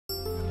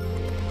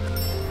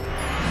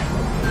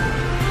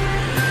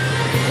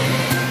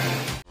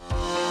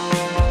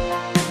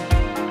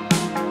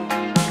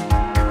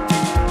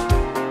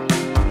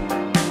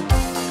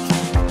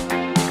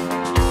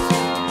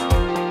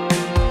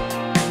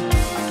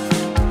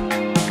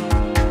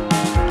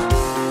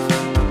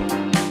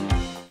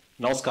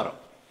నమస్కారం.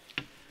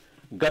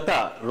 గత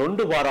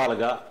 2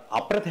 వారాలుగా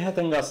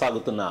అప్రతిహతంగా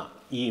సాగుతున్న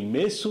ఈ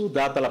మేసు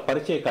దాతల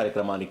పరిచయ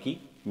కార్యక్రమానికి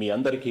మీ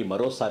అందరికీ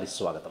మరోసారి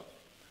స్వాగతం.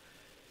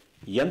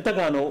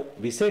 ఎంతగానో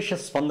విశేష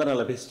స్పందన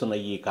లభిస్తున్న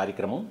ఈ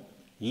కార్యక్రమం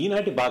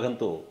ఈనాటి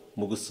భాగంతో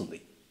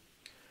ముగుస్తుంది.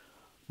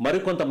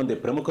 మరికొంతమంది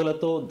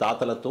ప్రముఖులతో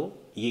దాతలతో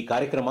ఈ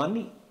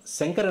కార్యక్రమాన్ని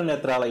శంకర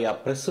నేత్రాలయ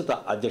ప్రస్తుత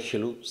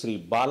అధ్యక్షులు శ్రీ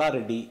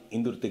బాలారెడ్డి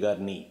ఇందుర్తి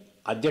గారిని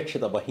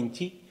అధ్యక్షత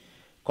వహించి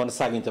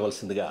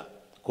కొనసాగించవలసిందిగా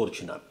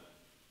కోరుచున్నాను.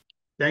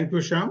 Thank you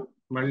Shyam.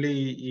 మళ్ళీ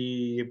ఈ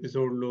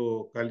ఎపిసోడ్లో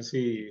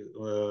కలిసి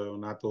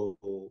నాతో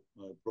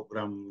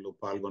ప్రోగ్రాంలో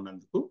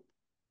పాల్గొన్నందుకు.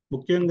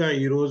 ముఖ్యంగా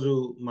ఈరోజు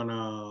మన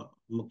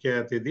ముఖ్య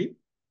అతిథి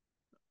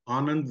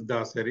ఆనంద్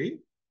దాసరి.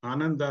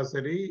 ఆనంద్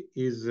దాసరి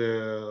ఈజ్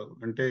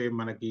అంటే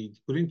మనకి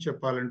గురించి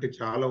చెప్పాలంటే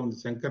చాలా ఉంది.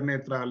 శంకర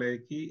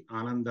నేత్రాలయకి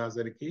ఆనంద్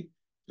దాసరికి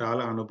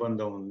చాలా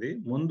అనుబంధం ఉంది.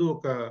 ముందు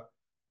ఒక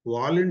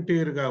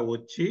వాలంటీర్గా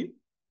వచ్చి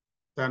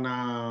తన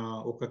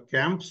ఒక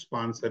క్యాంప్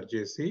స్పాన్సర్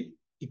చేసి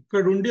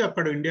ఇక్కడుండి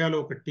అక్కడ ఇండియాలో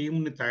ఒక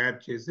టీంని తయారు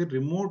చేసి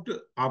రిమోట్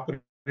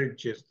ఆపరేట్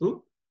చేస్తూ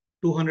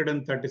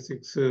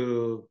 236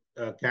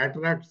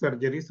 క్యాటరాక్ట్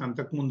సర్జరీస్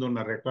అంతకుముందు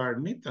ఉన్న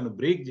రికార్డ్ని తను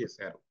బ్రేక్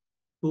చేశారు.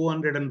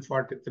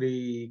 243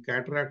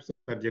 క్యాటరాక్ట్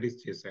సర్జరీస్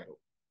చేశారు.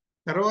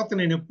 తర్వాత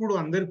నేను ఎప్పుడు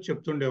అందరికి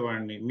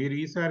చెప్తుండేవాడిని, మీరు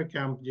ఈసారి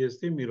క్యాంప్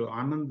చేస్తే మీరు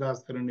ఆనంద్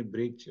దాసరిని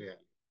బ్రేక్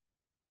చేయాలి,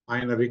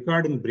 ఆయన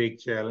రికార్డుని బ్రేక్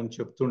చేయాలని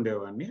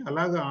చెప్తుండేవాడిని.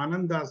 అలాగా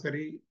ఆనంద్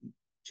దాసరి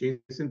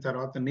చేసిన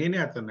తర్వాత నేనే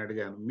అతన్ని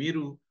అడిగాను,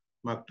 మీరు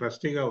మాకు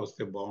ట్రస్టీగా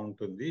వస్తే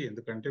బాగుంటుంది,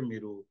 ఎందుకంటే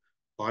మీరు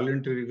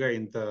వాలంటరీగా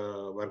ఇంత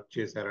వర్క్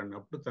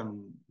చేశారన్నప్పుడు తను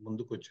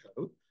ముందుకు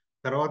వచ్చారు.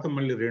 తర్వాత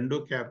మళ్ళీ రెండో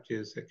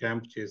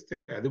క్యాంప్ చేస్తే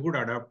అది కూడా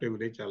అడాప్టివ్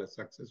విలేజ్ చాలా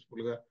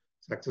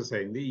సక్సెస్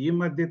అయింది. ఈ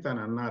మధ్య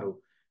తను అన్నారు,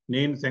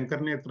 నేను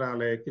శంకర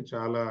నేత్రాలయకి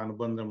చాలా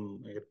అనుబంధం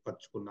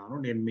ఏర్పరచుకున్నాను,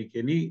 నేను మీకు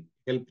ఎనీ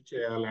హెల్ప్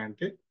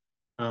చేయాలంటే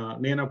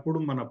నేను అప్పుడు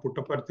మన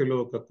పుట్టపర్తిలో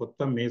ఒక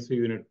కొత్త మేసు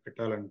యూనిట్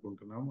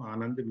పెట్టాలనుకుంటున్నాము,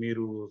 ఆనంద్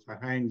మీరు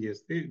సహాయం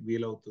చేస్తే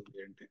వీలవుతుంది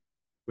అంటే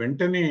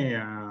వెంటనే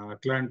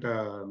అట్లాంటా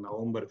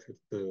November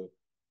 5th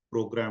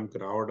ప్రోగ్రామ్కి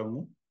రావడము,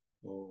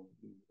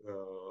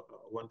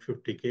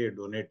 150K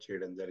డొనేట్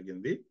చేయడం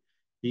జరిగింది.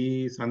 ఈ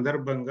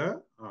సందర్భంగా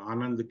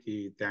ఆనంద్కి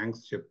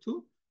థ్యాంక్స్ చెప్తూ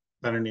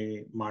తనని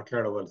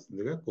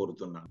మాట్లాడవలసిందిగా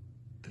కోరుతున్నాను.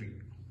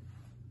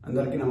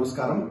 అందరికీ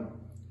నమస్కారం.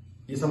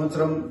 ఈ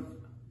సంవత్సరం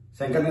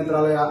Shankara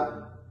Netralaya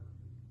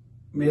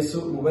మేసు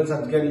mobile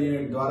surgical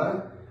unit ద్వారా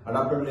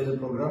అడాప్టివ్ విలేజ్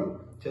ప్రోగ్రామ్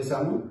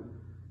చేశాము.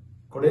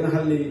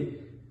 కొడేనహల్లి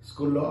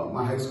స్కూల్లో,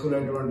 మా హై స్కూల్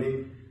అయినటువంటి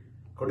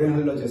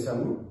కొడేనహల్లిలో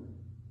చేశాము.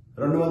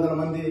 200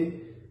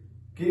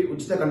 మందికి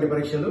ఉచిత కంటి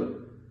పరీక్షలు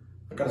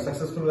అక్కడ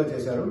సక్సెస్ఫుల్గా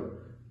చేశారు.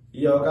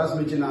 ఈ అవకాశం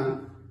ఇచ్చిన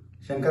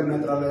శంకర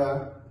నేత్రాలయ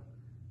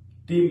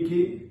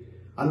టీంకి,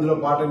 అందులో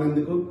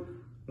పాల్గొనేందుకు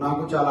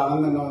నాకు చాలా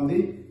ఆనందంగా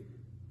ఉంది.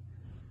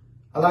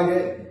 అలాగే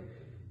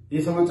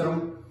ఈ సంవత్సరం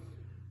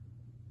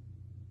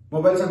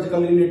మొబైల్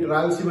సర్జికల్ యూనిట్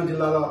రాయలసీమ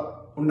జిల్లాలో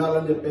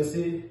ఉండాలని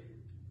చెప్పేసి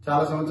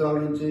చాలా సంవత్సరాల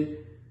నుంచి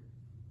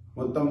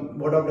మొత్తం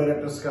బోర్డ్ ఆఫ్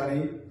డైరెక్టర్స్ కానీ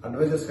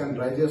అడ్వైజర్స్ కానీ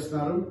ట్రై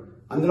చేస్తున్నారు.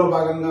 అందులో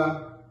భాగంగా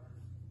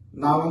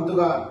నా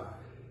వంతుగా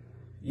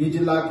ఈ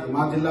జిల్లాకి,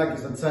 మా జిల్లాకి,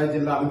 సత్యసాయి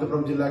జిల్లా,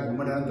 అనంతపురం జిల్లాకి,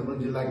 ఉమ్మడి అనంతపురం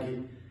జిల్లాకి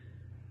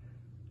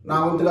నా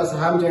వంతుగా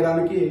సహాయం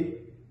చేయడానికి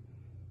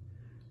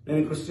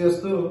నేను కృషి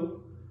చేస్తూ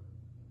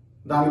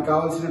దానికి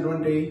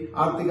కావాల్సినటువంటి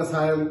ఆర్థిక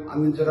సహాయం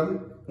అందించడం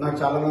నాకు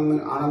చాలా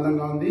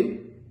ఆనందంగా ఉంది.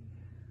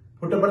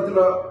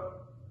 పుట్టపర్తిలో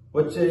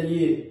వచ్చే ఈ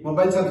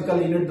మొబైల్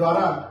సర్జికల్ యూనిట్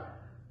ద్వారా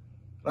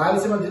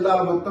రాయలసీమ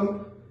జిల్లాలో మొత్తం,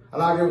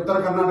 అలాగే ఉత్తర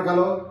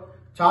కర్ణాటకలో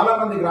చాలా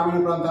మంది గ్రామీణ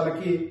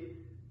ప్రాంతాలకి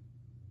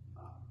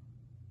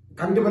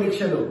కంటి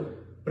పరీక్షలు,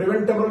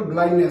 ప్రివెంటబుల్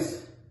బ్లైండ్నెస్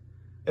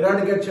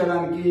ఎరాడికేట్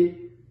చేయడానికి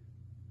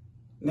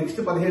నెక్స్ట్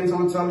 15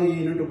 సంవత్సరాలు ఈ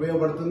యూనిట్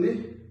ఉపయోగపడుతుంది.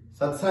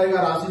 సత్సాయి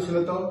గారి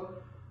ఆశీస్సులతో,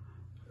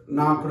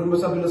 నా కుటుంబ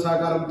సభ్యుల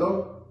సహకారంతో,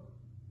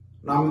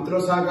 నా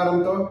మిత్రుల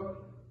సహకారంతో,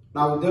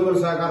 నా ఉద్యోగుల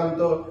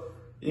సహకారంతో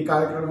ఈ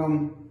కార్యక్రమం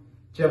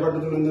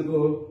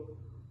చేపట్టుతున్నందుకు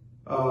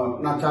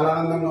నాకు చాలా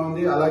ఆనందంగా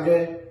ఉంది. అలాగే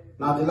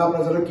నా జిల్లా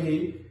ప్రజలకి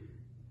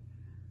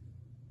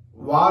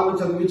వాళ్ళు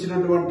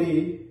చదివించినటువంటి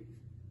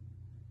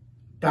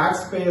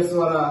ట్యాక్స్ పేయర్స్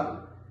ద్వారా,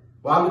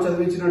 వాళ్ళు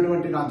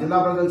చదివించినటువంటి, నా జిల్లా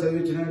ప్రజలు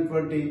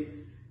చదివించినటువంటి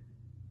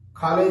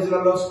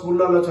కాలేజీలలో,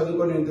 స్కూళ్లలో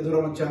చదువుకొని ఇంత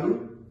దూరం వచ్చాను.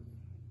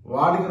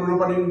 వాటికి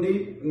రుణపడి ఉండి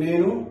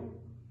నేను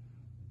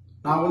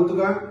నా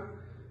వంతుగా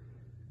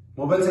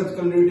మొబైల్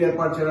సర్జికల్ యూనిట్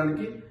ఏర్పాటు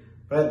చేయడానికి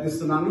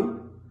ప్రయత్నిస్తున్నాను.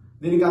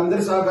 దీనికి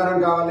అందరి సహకారం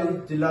కావాలి,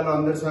 జిల్లాలో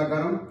అందరి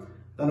సహకారం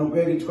దాన్ని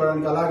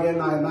ఉపయోగించుకోవడానికి. అలాగే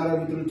నా ఎన్ఆర్ఐ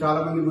మిత్రులు చాలా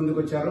మంది ముందుకు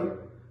వచ్చారు.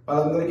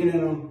 వాళ్ళందరికీ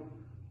నేను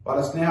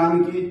వాళ్ళ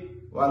స్నేహానికి,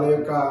 వాళ్ళ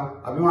యొక్క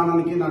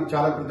అభిమానానికి నాకు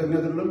చాలా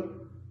కృతజ్ఞతలు.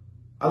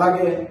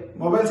 అలాగే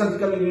మొబైల్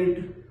సర్జికల్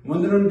యూనిట్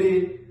ముందు నుండి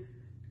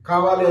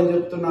కావాలి అని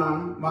చెప్తున్న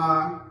మా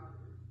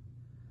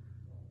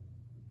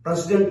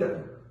ప్రెసిడెంట్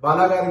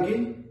బాలా గారికి,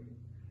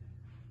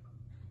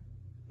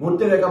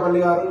 మూర్తి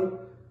రేఖపల్లి గారు,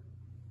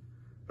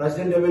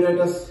 ప్రెసిడెంట్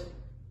ఎమిరేటస్,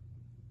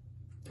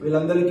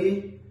 వీళ్ళందరికీ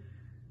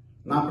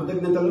నా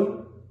కృతజ్ఞతలు.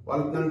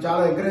 వాళ్ళు నన్ను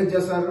చాలా ఎంకరేజ్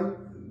చేశారు.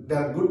 They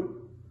are good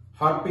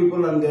heart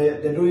people and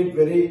they do it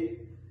very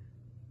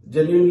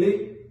genuinely.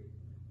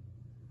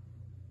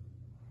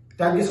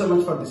 Thank you so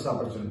much for this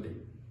opportunity.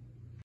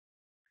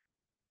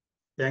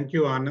 Thank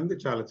you Anand,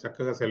 చాలా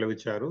చక్కగా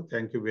సెలవిచ్చారు.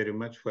 Thank you very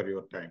much for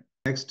your time.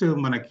 Next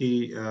మనకి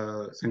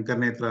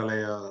Shankar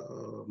Netralaya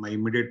my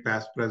immediate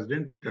past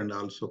president and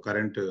also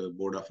current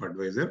board of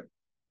advisor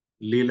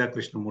లీలా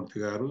కృష్ణమూర్తి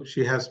గారు.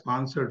 She has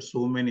sponsored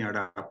so many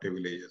adaptive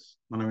villages.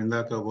 మనం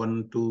ఇందాక 1,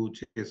 2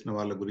 చేసిన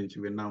వాళ్ళ గురించి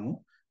విన్నాము,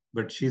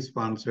 but she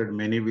sponsored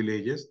many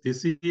villages.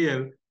 This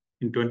year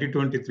in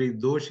 2023,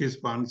 though she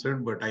sponsored,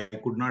 but I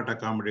could not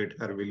accommodate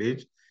her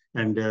village.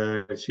 And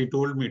she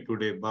told me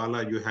today,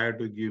 Bala, you had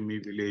to give me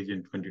village in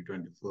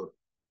 2024.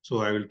 So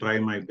I will try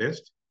my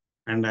best.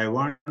 And I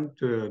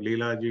want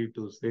Leela ji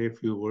to say a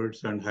few words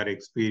on her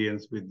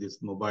experience with this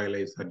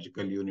mobilized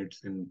surgical units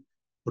in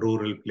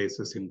rural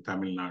places in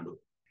Tamil Nadu.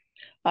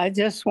 I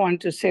just want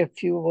to say a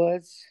few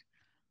words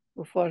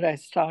before I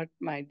start.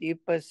 My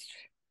deepest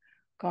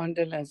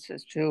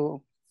condolences to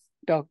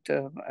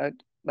Dr.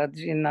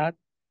 Badrinath.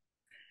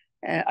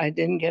 I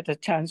didn't get a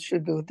chance to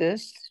do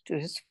this. To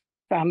his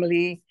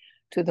family,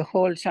 to the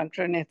whole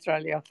Sankara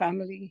Nethralaya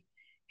family.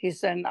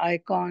 He's an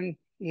icon.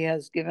 He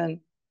has given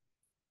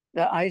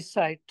the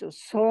eyesight to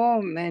so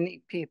many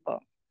people,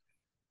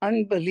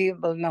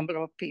 unbelievable number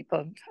of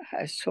people.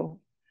 So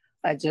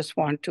I just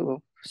want to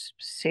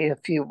say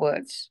a few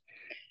words.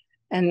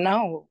 And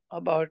now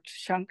about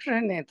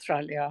Sankara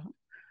Nethralaya,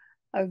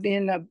 I've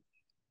been a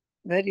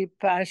very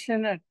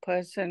passionate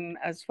person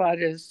as far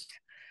as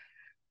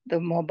the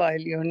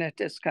mobile unit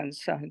is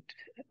concerned,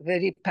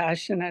 very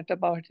passionate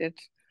about it,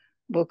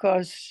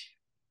 because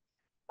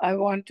I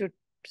want to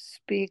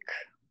speak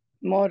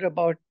more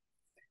about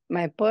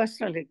my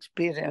personal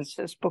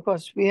experiences,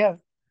 because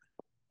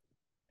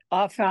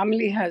our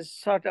family has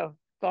sort of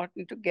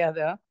gotten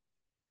together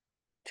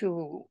to,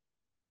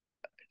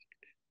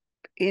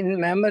 in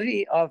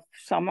memory of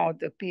some of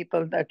the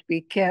people that we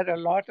care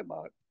a lot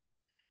about,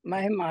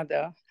 my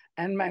mother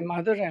and my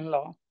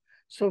mother-in-law.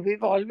 So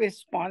we've always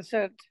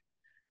sponsored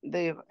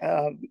the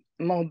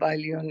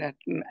mobile unit,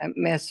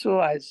 MESU,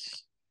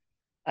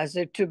 as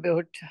a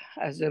tribute,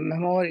 as a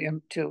memoriam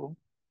to,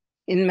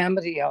 in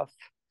memory of.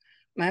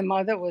 My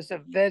mother was a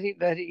very,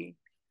 very,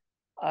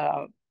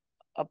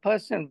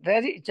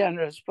 very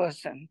generous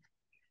person.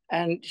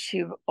 And she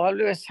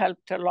always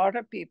helped a lot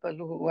of people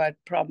who had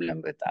problem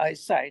with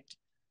eyesight.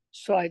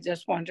 So I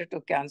just wanted to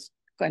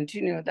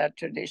continue that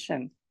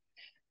tradition.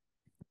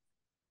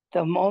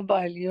 The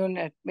mobile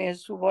unit,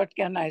 MESU, what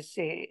can I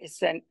say?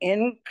 It's an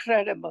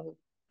incredible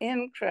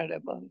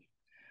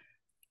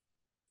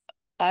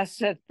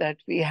asset that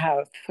we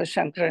have for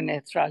Sankara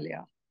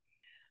Nethralaya.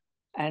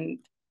 And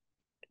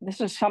this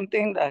is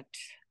something that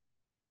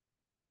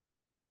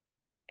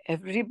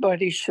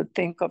everybody should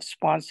think of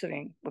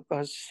sponsoring,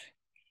 because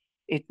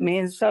it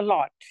means a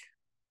lot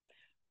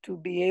to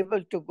be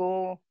able to go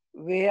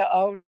way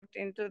out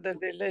into the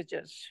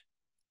villages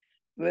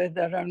where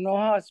there are no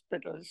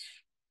hospitals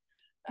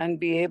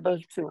and be able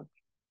to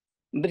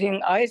bring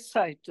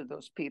eyesight to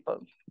those people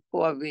who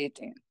are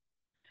waiting.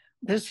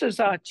 This is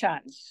our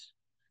chance.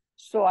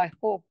 So I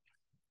hope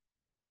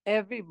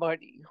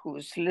everybody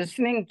who's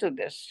listening to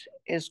this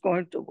is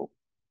going to,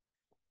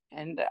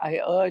 and I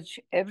urge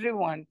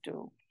everyone to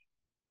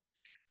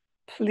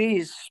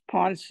please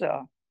sponsor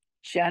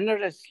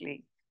generously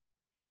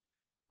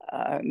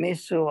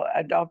MESU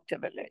Adopt a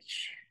Village.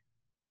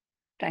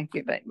 Thank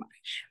you very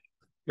much.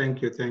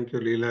 Thank you,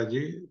 Leela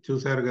ji.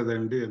 Chusaru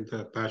kadandi anta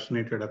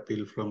passionate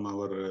appeal from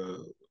our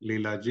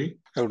Leela ji.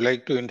 I would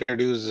like to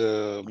introduce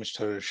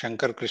Mr.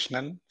 Shankar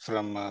Krishnan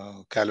from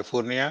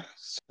California.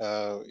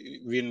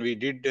 When we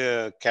did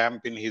camp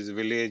in his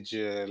village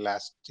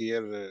last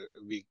year,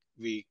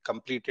 we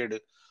completed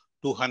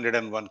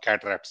 201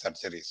 cataract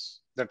surgeries.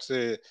 That's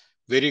a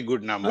very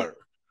good number.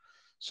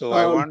 So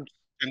I want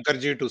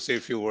Shankarji to say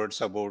a few words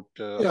about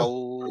how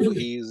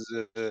he is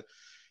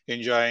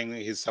enjoying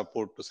his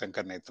support to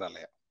Sankara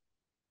Nethralaya.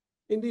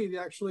 Indeed,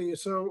 actually.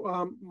 So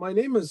my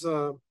name is,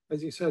 as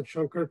you said,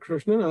 Shankar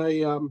Krishnan. I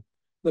am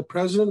the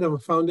president of a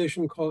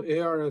foundation called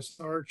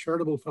ARSR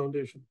Charitable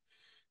Foundation.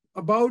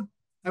 About,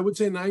 I would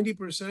say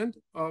 90%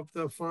 of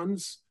the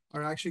funds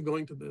are actually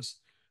going to this.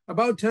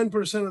 About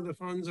 10% of the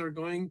funds are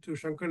going to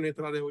Sankara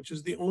Nethralaya, which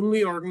is the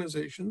only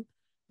organization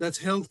that's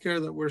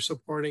healthcare that we're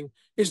supporting.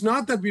 It's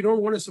not that we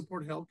don't want to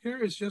support healthcare.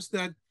 It's just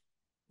that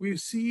we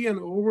see an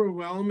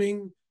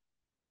overwhelming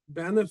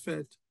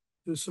benefit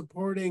to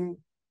supporting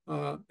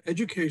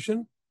education,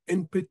 in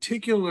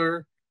particular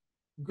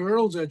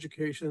girls'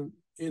 education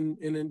in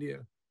India.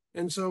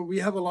 And so we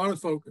have a lot of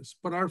focus,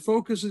 but our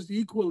focus is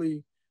equally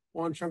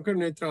on Sankara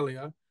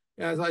Nethralaya.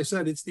 As I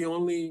said, it's the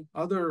only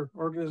other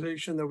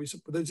organization that we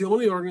support. That's the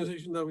only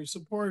organization that we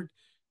support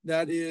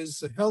that is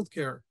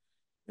healthcare.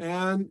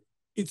 And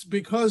it's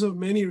because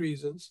of many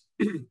reasons.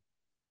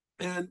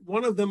 And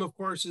one of them, of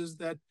course, is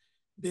that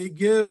they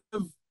give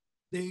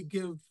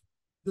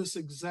this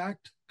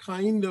exact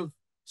kind of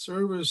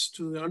service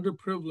to the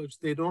underprivileged.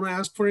 They don't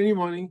ask for any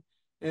money,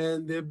 and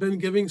they've been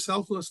giving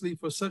selflessly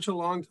for such a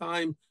long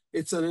time.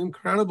 It's an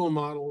incredible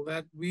model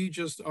that we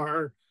just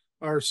are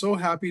so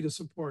happy to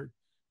support.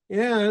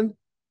 And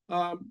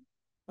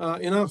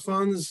enough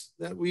funds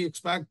that we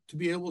expect to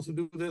be able to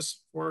do this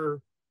for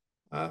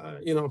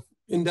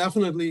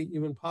indefinitely,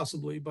 even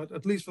possibly, but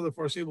at least for the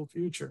foreseeable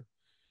future.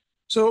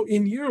 So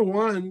in year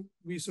one,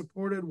 we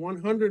supported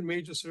 100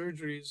 major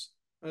surgeries.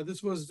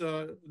 This was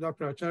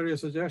Dr.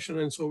 Acharya's suggestion,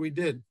 and so we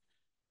did.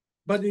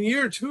 But in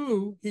year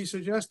two, he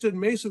suggested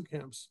MESU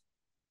camps.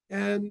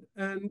 And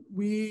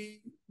we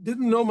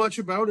didn't know much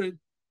about it,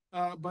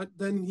 but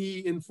then he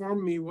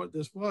informed me what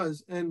this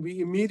was, and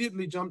we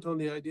immediately jumped on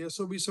the idea.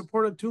 So we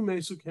supported 2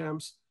 MESU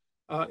camps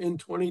in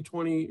early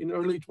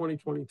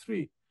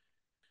 2023.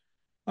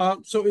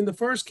 So in the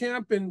first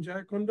camp in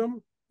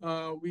Jayakundam,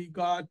 we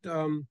got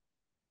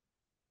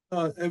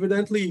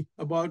evidently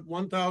about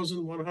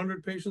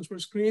 1,100 patients were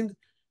screened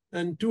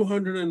and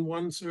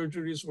 201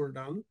 surgeries were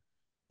done.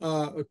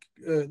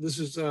 This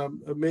is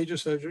major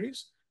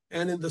surgeries.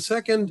 And in the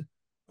second,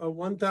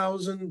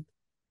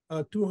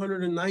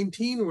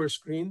 1,219 were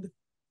screened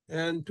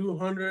and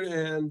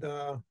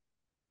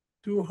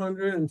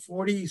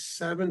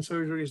 247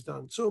 surgeries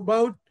done. So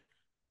about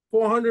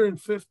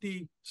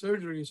 450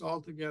 surgeries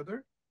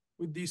altogether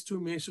with these 2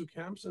 MESU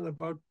camps, and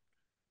about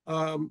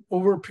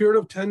over a period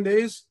of 10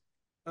 days,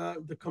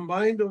 the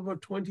combined over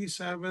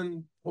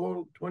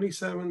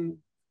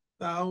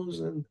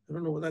 27,000, I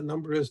don't know what that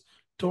number is,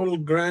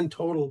 grand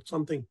total,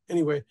 something.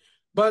 Anyway,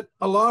 but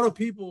a lot of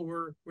people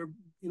were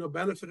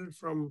benefited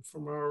from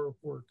our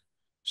work.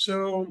 So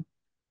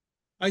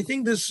I think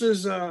this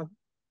is a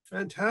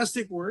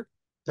fantastic work.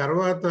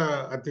 తర్వాత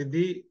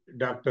అతిథి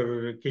doctor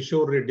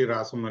Kishore Reddy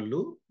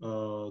Rasamallu.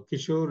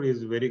 Kishore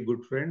is very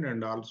good friend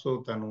and also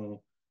తను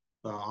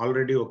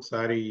already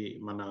ఒకసారి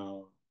మన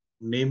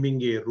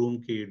naming ఏ room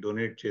కి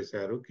donate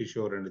చేశారు,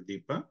 Kishore and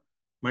దీప.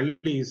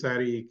 మళ్ళీ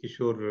ఈసారి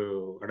Kishore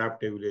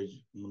adaptive village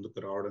ముందుకు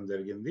రావడం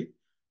జరిగింది.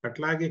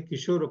 అట్లాగే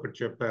కిషోర్ ఒకటి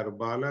చెప్పారు,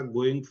 Bala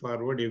going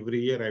forward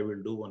every year I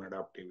will do one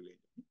adaptive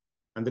village.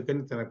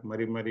 అందుకని తనకు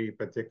మరి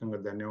ప్రత్యేకంగా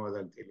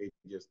ధన్యవాదాలు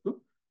తెలియజేస్తూ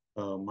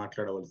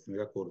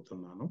మాట్లాడవలసిందిగా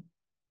కోరుతున్నాను.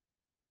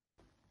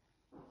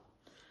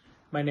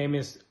 My name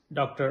is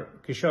Dr.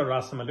 Kishore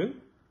Rasamalu.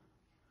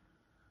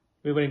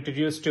 We were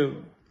introduced to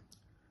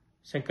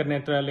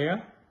Nethralaya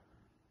a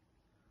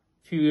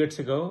few years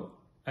ago,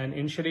 and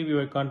initially we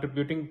were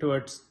contributing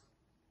towards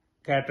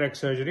cataract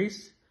surgeries,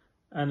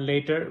 and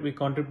later we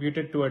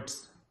contributed towards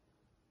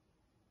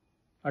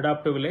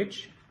adaptive village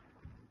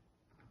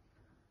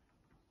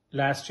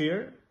last year,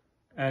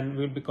 and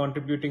we'll be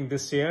contributing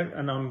this year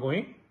and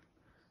ongoing.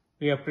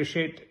 We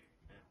appreciate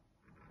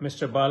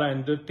Mr. Bala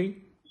Indurti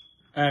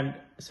and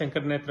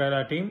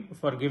Nethralaya team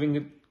for giving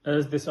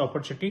us this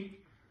opportunity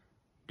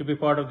to be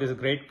part of this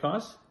great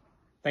cause.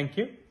 Thank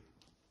you.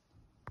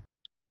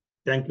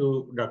 Thank you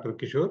doctor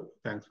Kishore,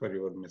 thanks for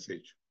your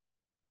message.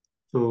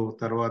 So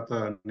తర్వాత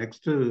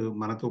next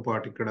మనతో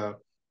పాటు ఇక్కడ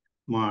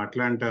మా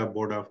Atlanta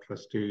board of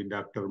trustee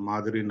doctor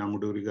Madhuri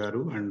నముడూరి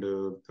గారు and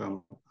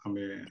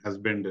ఆమె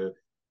husband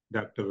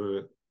doctor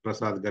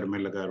Prasad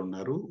గర్మెల్ల గారు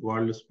ఉన్నారు.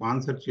 వాళ్ళు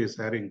స్పాన్సర్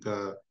చేశారు, ఇంకా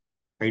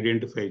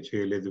ఐడెంటిఫై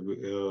చేయలేదు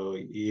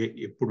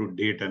ఎప్పుడు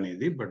డేట్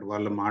అనేది, బట్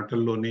వాళ్ళ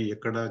మాటల్లోనే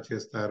ఎక్కడ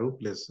చేస్తారు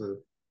ప్లస్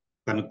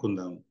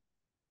కనుక్కుందాం.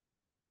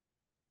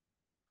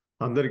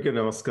 అందరికీ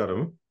నమస్కారం.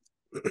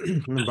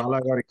 బాలా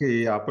గారికి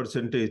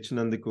ఆపర్చునిటీ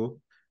ఇచ్చినందుకు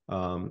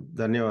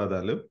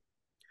ధన్యవాదాలు.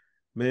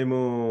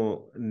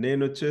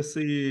 నేను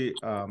వచ్చేసి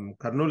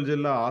కర్నూలు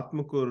జిల్లా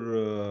ఆత్మకూర్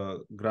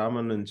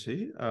గ్రామం నుంచి,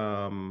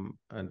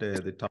 అంటే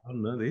అది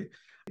టౌన్, అది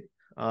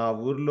ఆ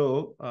ఊర్లో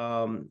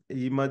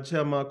ఈ మధ్య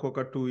మాకు ఒక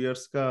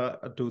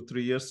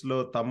 2-3 yearsలో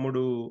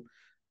తమ్ముడు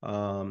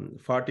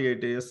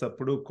 48 years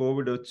అప్పుడు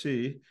కోవిడ్ వచ్చి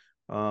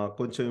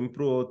కొంచెం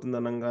ఇంప్రూవ్ అవుతుంది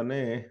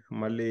అనగానే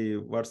మళ్ళీ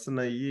వర్సన్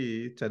అయ్యి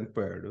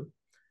చనిపోయాడు.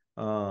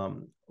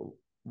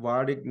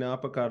 వాడి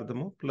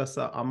జ్ఞాపకార్థము ప్లస్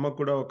అమ్మ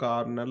కూడా ఒక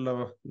 6 నెలల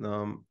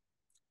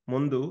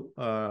ముందు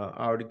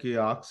ఆవిడకి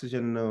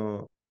ఆక్సిజన్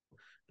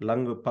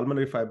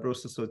పల్మనరీ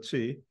ఫైబ్రోసిస్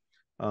వచ్చి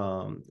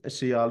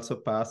షీ ఆల్సో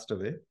పాస్డ్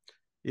అవే.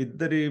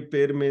 ఇద్దరి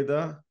పేరు మీద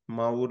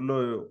మా ఊర్లో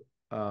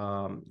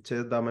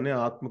చేద్దామని,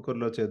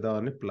 ఆత్మకూరులో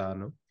చేద్దామని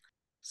ప్లాను.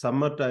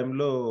 సమ్మర్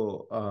టైంలో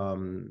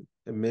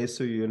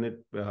మేసు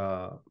యూనిట్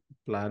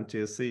ప్లాన్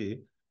చేసి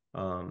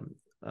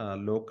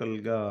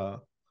లోకల్గా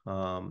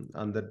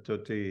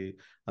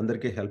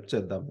అందరికీ హెల్ప్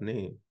చేద్దామని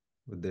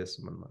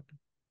ఉద్దేశం అన్నమాట.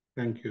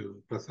 థ్యాంక్ యూ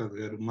ప్రసాద్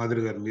గారు.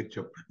 మాధురి గారు మీరు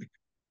చెప్పండి.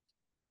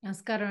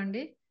 నమస్కారం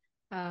అండి.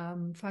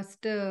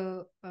 ఫస్ట్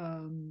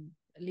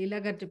లీలా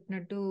గారు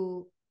చెప్పినట్టు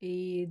ఈ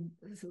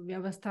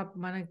వ్యవస్థ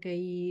మనకి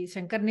ఈ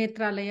శంకర్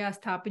నేత్రాలయ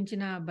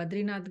స్థాపించిన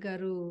బద్రీనాథ్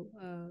గారు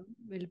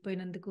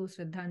వెళ్ళిపోయినందుకు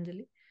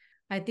శ్రద్ధాంజలి.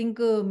 ఐ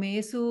థింక్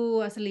మేసు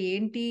అసలు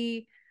ఏంటి,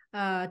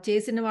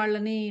 చేసిన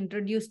వాళ్ళని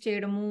ఇంట్రడ్యూస్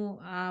చేయడము,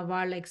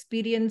 వాళ్ళ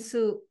ఎక్స్పీరియన్స్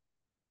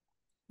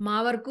మా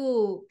వరకు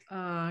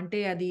అంటే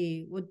అది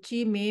వచ్చి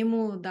మేము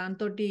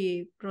దాంతో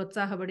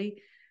ప్రోత్సాహపడి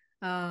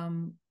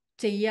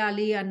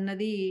చెయ్యాలి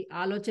అన్నది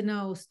ఆలోచన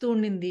వస్తూ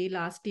ఉండింది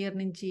లాస్ట్ ఇయర్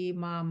నుంచి,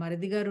 మా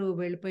మరిది గారు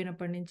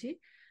వెళ్ళిపోయినప్పటి నుంచి.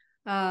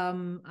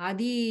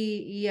 అది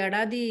ఈ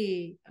ఏడాది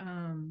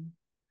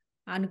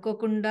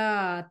అనుకోకుండా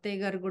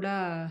అత్తయ్య గారు కూడా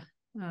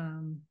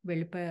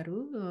వెళ్ళిపోయారు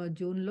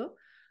జూన్లో.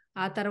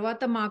 ఆ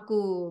తర్వాత మాకు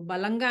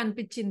బలంగా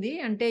అనిపించింది.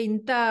 అంటే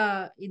ఇంత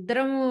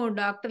ఇద్దరము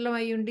డాక్టర్లం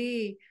అయ్యుండి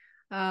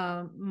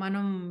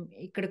మనం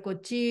ఇక్కడికి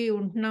వచ్చి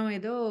ఉంటున్నాం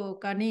ఏదో,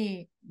 కానీ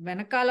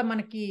వెనకాల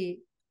మనకి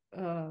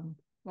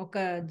ఒక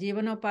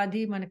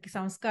జీవనోపాధి, మనకి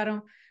సంస్కారం,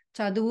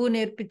 చదువు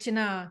నేర్పించిన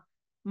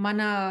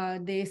మన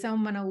దేశం,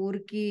 మన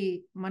ఊరికి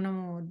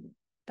మనము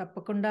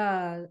తప్పకుండా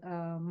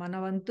మన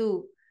వంతు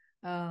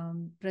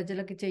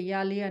ప్రజలకి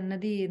చెయ్యాలి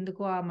అన్నది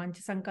ఎందుకో ఆ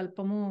మంచి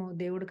సంకల్పము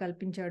దేవుడు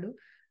కల్పించాడు.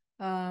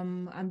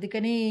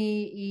 అందుకని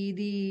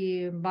ఇది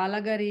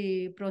బాలగారి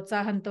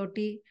ప్రోత్సాహంతో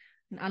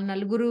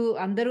నలుగురు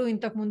అందరూ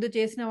ఇంతకు ముందు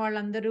చేసిన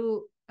వాళ్ళందరూ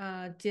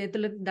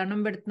చేతులకు దండం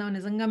పెడుతున్నాం.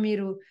 నిజంగా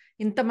మీరు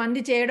ఇంతమంది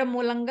చేయడం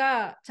మూలంగా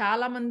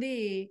చాలా మంది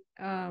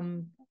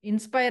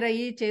ఇన్స్పైర్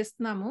అయ్యి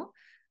చేస్తున్నాము.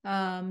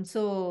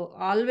 So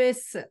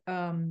always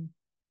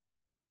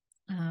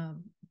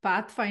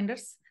path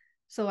finders.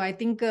 So I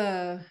think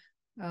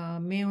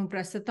మేము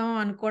ప్రస్తుతం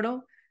అనుకోవడం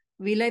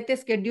వీలైతే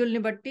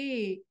స్కెడ్యూల్ని బట్టి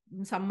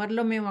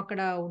సమ్మర్లో మేము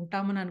అక్కడ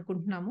ఉంటామని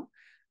అనుకుంటున్నాము.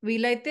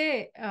 వీలైతే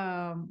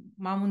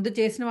మా ముందు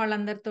చేసిన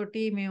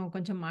వాళ్ళందరితోటి మేము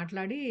కొంచెం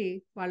మాట్లాడి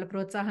వాళ్ళ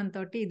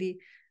ప్రోత్సాహంతో ఇది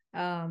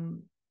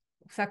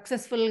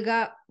సక్సెస్ఫుల్గా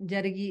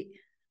జరిగి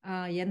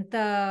ఎంత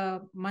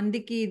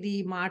మందికి ఇది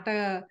మాట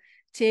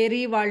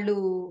చేరి వాళ్ళు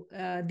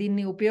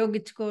దీన్ని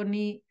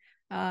ఉపయోగించుకొని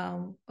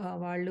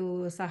వాళ్ళు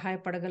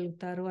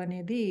సహాయపడగలుగుతారు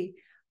అనేది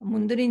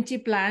ముందు నుంచి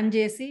ప్లాన్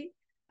చేసి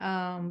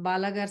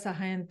బాలాగారి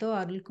సహాయంతో,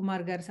 అరుల్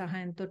కుమార్ గారి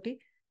సహాయంతో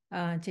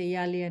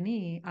చెయ్యాలి అని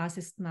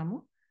ఆశిస్తున్నాము.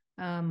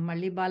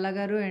 మళ్ళీ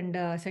బాలాగారు and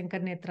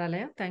Shankar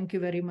Netralaya, thank you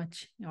very much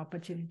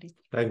opportunity.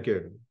 Thank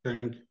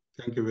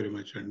you very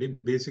much అండి.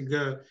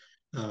 బేసిక్గా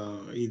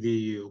ఇది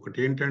ఒకటి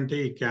ఏంటంటే,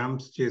 ఈ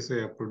క్యాంప్స్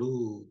చేసేటప్పుడు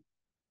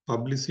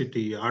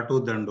పబ్లిసిటీ ఆటో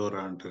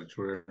దండోరా అంటారు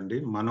చూడండి.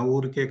 మన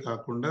ఊరికే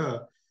కాకుండా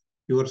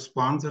యువర్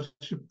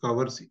స్పాన్సర్షిప్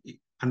కవర్స్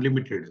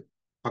అన్లిమిటెడ్.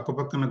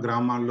 పక్కపక్కన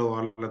గ్రామాల్లో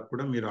వాళ్ళకు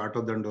కూడా మీరు ఆటో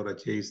దండోరా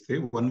చేయిస్తే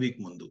 1 వీక్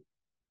ముందు,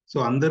 సో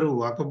అందరూ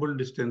వాకబుల్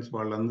డిస్టెన్స్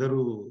వాళ్ళందరూ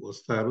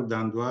వస్తారు.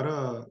 దాని ద్వారా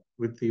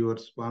with your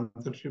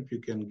sponsorship you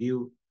can give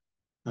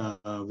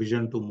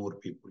vision to more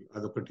people.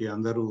 అదొకటి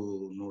అందరూ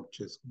నోట్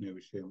చేసుకునే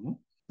విషయము.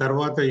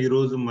 తర్వాత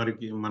ఈరోజు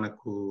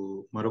మనకు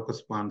మరొక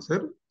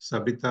sponsor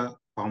Sabitha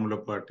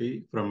Pamulapati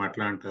from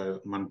Atlanta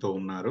మనతో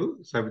ఉన్నారు.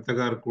 సబిత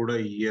గారు కూడా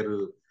ఈ ఇయర్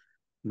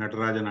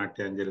నటరాజ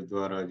నాట్యాంజలి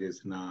ద్వారా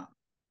చేసిన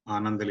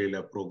ఆనందలీల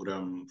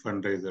ప్రోగ్రామ్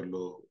ఫండ్ రైజర్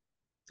లో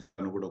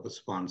తను కూడా ఒక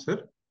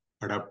స్పాన్సర్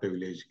అడాప్ట్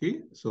విలేజ్ కి.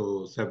 సో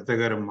సబిత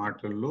గారి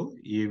మాటల్లో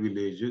ఏ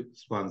విలేజ్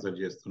స్పాన్సర్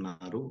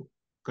చేస్తున్నారు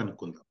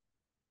కనుక్కుందాం.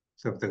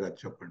 సబిత గారు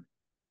చెప్పండి.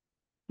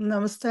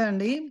 నమస్తే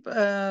అండి.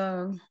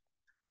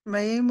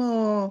 మేము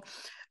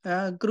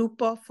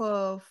గ్రూప్ ఆఫ్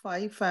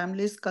 5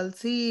 ఫ్యామిలీస్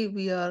కలిసి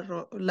we are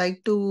like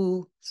to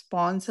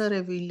sponsor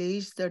a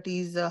village that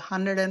is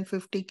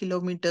 150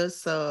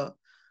 kilometres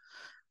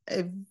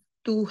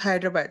to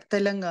Hyderabad,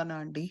 Telangana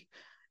అండి.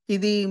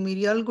 ఇది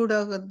మిర్యాలగూడ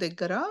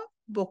దగ్గర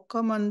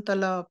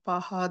బొక్కమంతల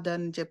పహాద్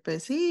అని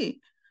చెప్పేసి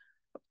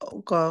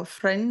ఒక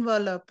ఫ్రెండ్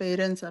వాళ్ళ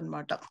పేరెంట్స్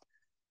అన్నమాట.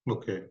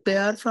 Okay. They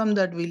are from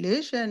that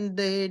village and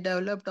they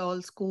developed all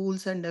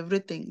schools and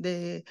everything.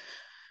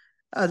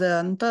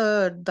 అదంతా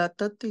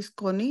దత్తత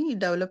తీసుకొని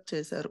డెవలప్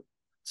చేశారు.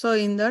 So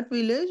in that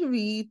village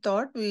we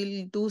thought will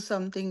do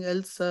something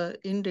else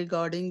in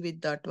regarding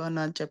with that one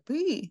అని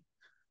చెప్పి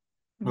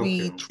we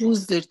choose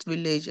this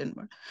village and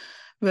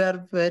we are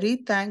very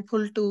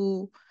thankful to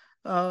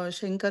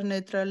Shankar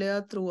Nethralaya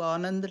through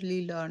Anand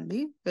Leela andi.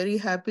 Very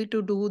happy to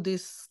do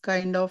this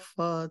kind of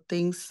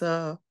things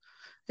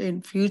in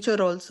future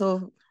also.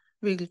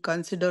 We will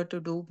consider to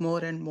do more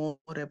and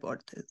more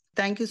about this.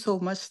 Thank you so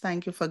much.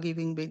 Thank you for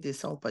giving me this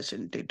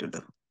opportunity to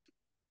do.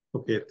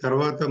 Okay,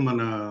 తర్వాత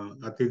మన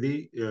అతిథి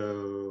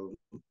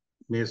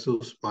MESU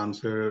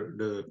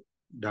sponsored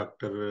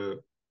doctor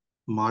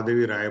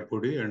Madhavi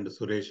Rayapudi and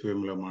Suresh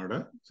వేములమాడ.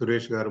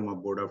 Suresh గారు మా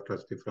board of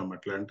trustee from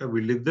Atlanta.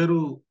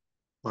 వీళ్ళిద్దరూ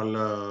వాళ్ళ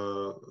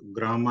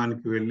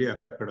గ్రామానికి వెళ్ళి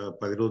అక్కడ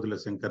 10 రోజుల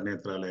శంకర్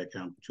నేత్రాలయ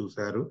క్యాంప్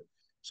చూశారు.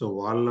 సో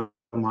వాళ్ళ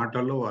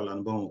మాటల్లో వాళ్ళ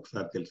అనుభవం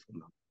ఒకసారి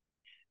తెలుసుకుందాం.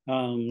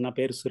 నా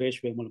పేరు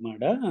Suresh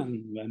వేములమాడ.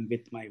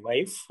 With my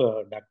wife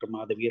doctor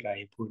Madhavi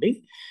Rayapudi.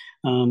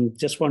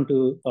 Just want to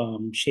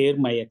share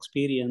my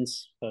experience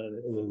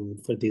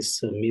for this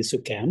MESU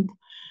camp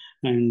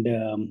and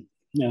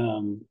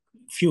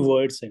few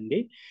words అండి.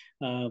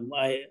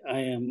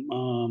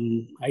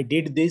 I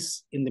did this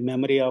in the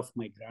memory of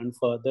my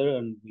grandfather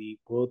and we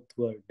both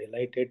were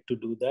delighted to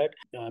do that.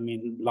 I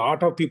mean,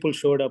 lot of people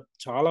showed up.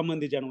 చాలా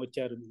మంది జనం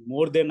వచ్చారు,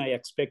 more than I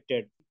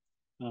expected.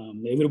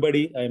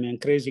 Everybody, I am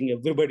encouraging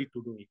everybody to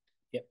do it.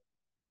 Yeah.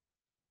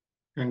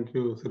 Thank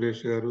you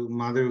Suresh గారు.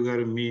 మాధవి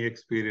గారు, మీ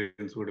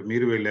experience కూడా,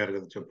 మీరు వెళ్ళారు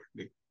కదా,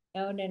 చెప్పండి.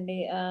 అవునండి.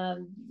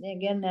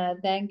 అగైన్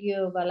థ్యాంక్ యూ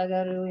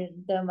బాలగారు,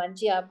 ఇంత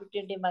మంచి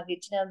ఆపర్చునిటీ మాకు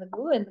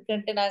ఇచ్చినందుకు.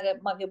 ఎందుకంటే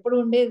మాకు ఎప్పుడు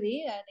ఉండేది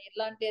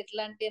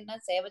ఎట్లాంటి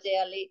సేవ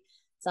చేయాలి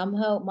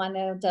సంహవ్, మన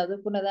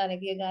చదువుకున్న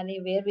దానికి కానీ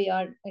వేరే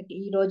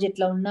ఈ రోజు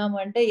ఇట్లా ఉన్నాము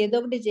అంటే ఏదో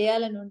ఒకటి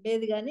చేయాలని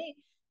ఉండేది, కానీ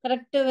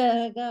కరెక్ట్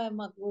గా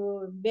మాకు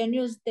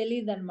వెన్యూస్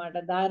తెలియదు అనమాట,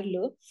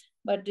 దారులు.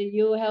 But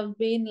you have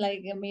been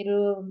like, మీరు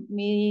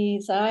మీ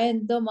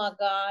సహాయంతో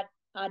మాకు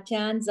ఆ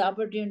ఛాన్స్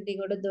ఆపర్చునిటీ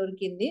కూడా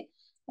దొరికింది.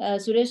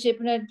 సురేష్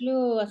చెప్పినట్లు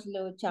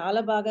అసలు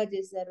చాలా బాగా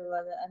చేశారు.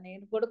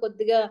 నేను కూడా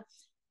కొద్దిగా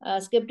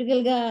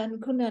స్కెప్టికల్ గా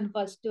అనుకున్నాను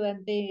ఫస్ట్,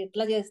 అంటే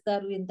ఎట్లా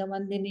చేస్తారు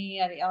ఇంతమందిని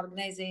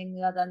ఆర్గనైజింగ్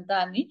అదంతా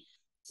అని.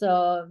 సో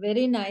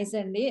వెరీ నైస్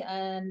అండి.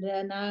 అండ్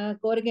నా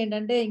కోరిక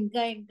ఏంటంటే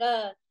ఇంకా ఇంకా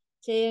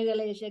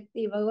చేయగల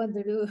శక్తి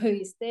భగవంతుడు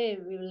ఇస్తే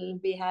we will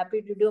be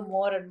happy to do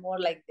more and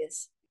more like this.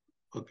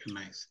 Okay,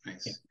 nice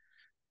nice.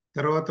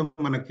 తర్వాత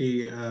మనకి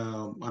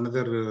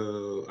another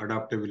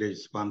adaptive village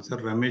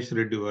sponsor Ramesh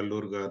Reddy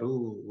Valluru గారు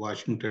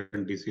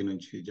వాషింగ్టన్ DC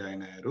నుంచి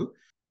జాయిన్ అయ్యారు.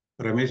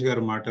 రమేష్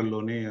గారి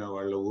మాటల్లోనే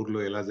వాళ్ళ ఊర్లో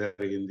ఎలా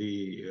జరిగింది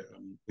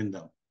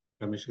విందాం.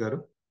 రమేష్ గారు.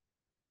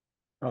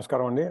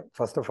 నమస్కారం అండి.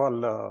 First of all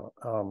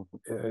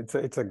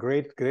it's a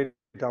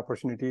great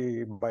opportunity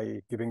by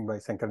giving by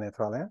Shankar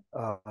Netralaya.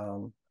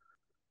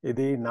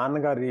 ఇది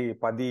నాన్నగారి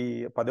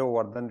 10వ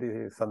వర్ధంతి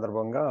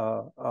సందర్భంగా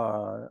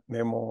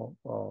మేము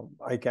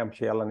ఐ క్యాంప్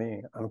చేయాలని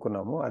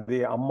అనుకున్నాము. అది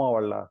అమ్మ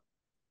వాళ్ళ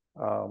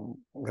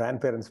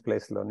గ్రాండ్ పేరెంట్స్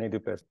ప్లేస్లో,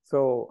 native place. So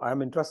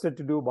I'm interested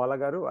to do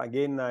బాలగారు.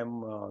 Again I'm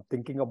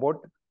thinking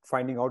about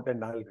finding out,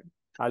 and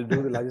I'll do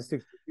the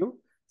logistics with you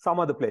some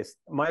other place.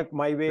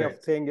 My way of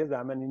saying is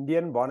I'm an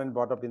Indian born and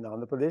brought up in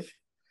Andhra Pradesh.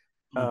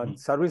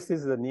 Service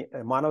is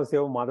మానవ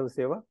సేవ మాధవ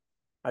సేవ.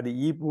 అది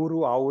ఈ ఊరు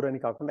ఆ ఊరు అని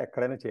కాకుండా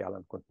ఎక్కడైనా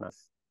చేయాలనుకుంటున్నాను.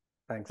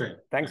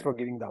 Thanks for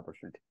giving the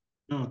opportunity.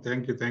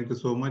 Thank you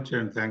so much,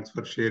 and thanks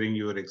for sharing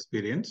your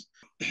experience.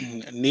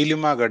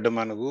 Neelima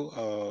Gaddamanugu,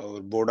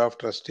 board of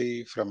trustee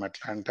from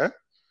Atlanta.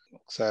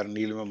 ఒకసారి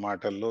నీలిమ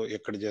మాటల్లో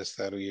ఎక్కడ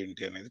చేస్తారు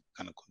ఏంటి అనేది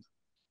కనుక్కుందాం.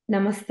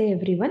 Namaste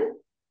everyone.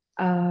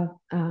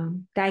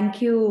 Thank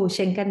you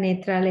Shankar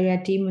Nethralaya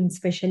team and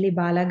especially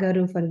Bala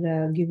Garu for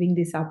giving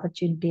this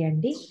opportunity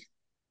andi.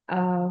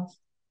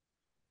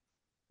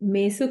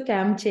 MESU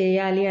camp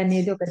cheyali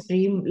anedi oka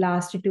dream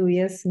last 2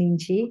 years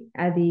nunchi.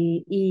 Adi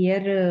ee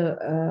year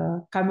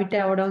commit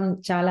avadam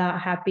chala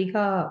happy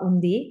ga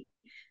undi.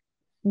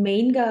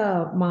 Main ga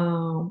ma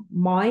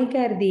Moy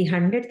gardi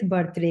 100th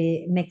birthday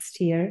next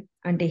year,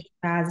 ante he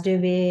passed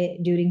away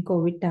during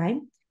COVID time.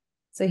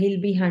 So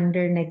he'll be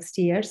 100 next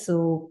year. So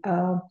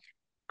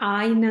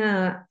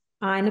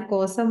ఆయన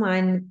కోసం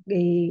ఆయన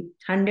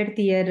 100th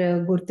year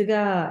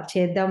గుర్తుగా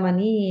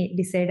చేద్దామని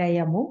decide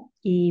అయ్యాము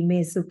ఈ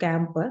మేసు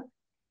camp.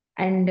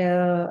 And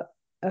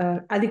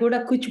అది కూడా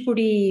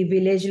Kuchipudi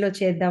village లో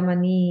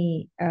చేద్దామని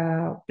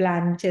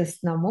ప్లాన్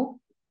చేస్తున్నాము.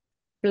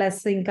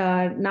 ప్లస్ ఇంకా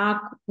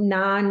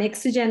నా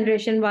నెక్స్ట్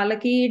జనరేషన్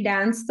వాళ్ళకి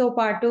డాన్స్ తో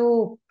పాటు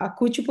ఆ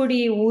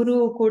కూచిపూడి ఊరు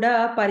కూడా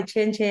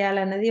పరిచయం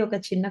చేయాలన్నది ఒక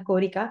చిన్న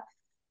కోరిక.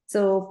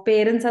 సో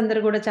పేరెంట్స్ అందరూ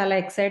కూడా చాలా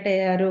ఎక్సైట్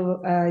అయ్యారు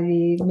ఈ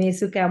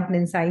మేసు క్యాంప్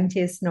నేను సైన్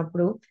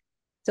చేసినప్పుడు.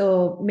 సో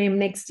మేము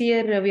next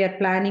year we are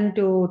planning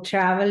to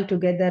travel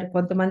together.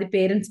 కొంతమంది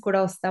పేరెంట్స్ కూడా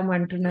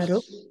వస్తామంటున్నారు.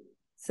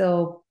 సో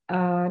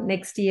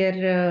నెక్స్ట్ ఇయర్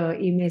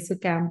ఈ మేసు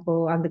క్యాంప్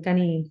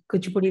అందుకని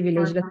కూచిపూడి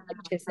విలేజ్ లో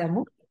సెలెక్ట్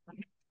చేశాము.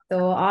 So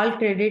all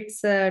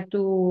credits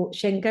to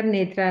Shankar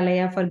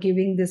Netralaya for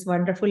giving this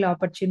wonderful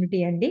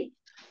opportunity అండి.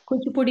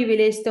 కూచిపూడి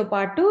విలేజ్ తో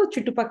పాటు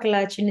చుట్టుపక్కల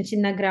చిన్న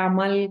చిన్న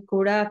గ్రామాలు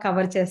కూడా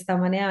కవర్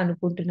చేస్తామని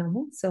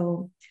అనుకుంటున్నాము. So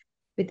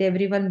with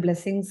everyone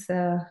blessings,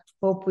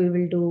 hope we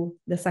will do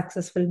the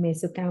successful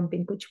MESU camp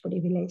in Kuchipudi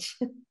village.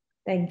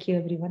 Thank you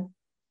everyone.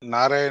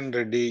 Narayana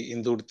Reddy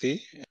Indurthi.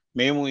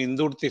 మేము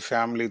ఇందుర్తి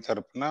ఫ్యామిలీ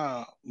తరపున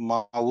మా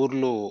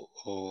ఊర్లో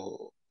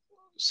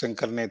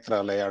Shankar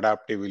Netralaya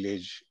adaptive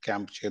village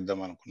camp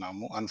చేద్దాం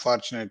అనుకున్నాము.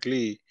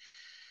 Unfortunately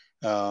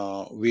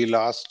we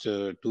lost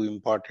 2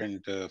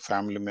 important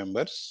family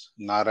members.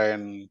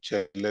 Narayan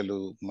చెల్లెలు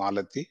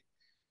మాలతి,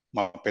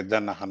 మా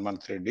పెద్దన్న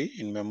Hanumanth Reddy,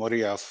 in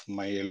memory of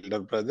my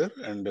elder brother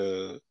and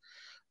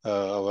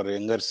hour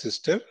younger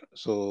sister.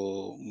 So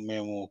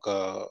మేము ఒక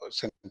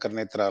శంకర్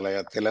నేత్రాలయ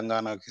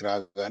తెలంగాణకి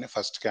రాగానే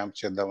ఫస్ట్ క్యాంప్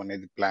చేద్దాం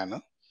అనేది ప్లాన్.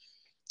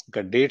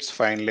 ఇంకా డేట్స్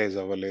ఫైనలైజ్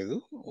అవ్వలేదు.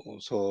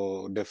 సో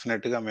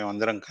డెఫినెట్ గా మేము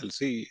అందరం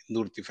కలిసి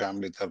ఇందుర్తి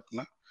ఫ్యామిలీ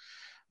తరఫున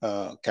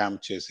క్యాంప్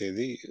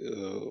చేసేది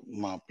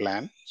మా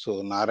ప్లాన్. సో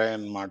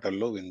నారాయణ్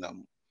మాటల్లో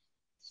విందాము.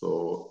 సో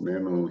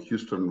నేను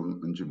హ్యూస్టన్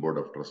నుంచి బోర్డ్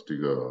ఆఫ్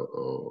ట్రస్టీగా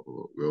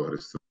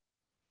వ్యవహరిస్తున్నాను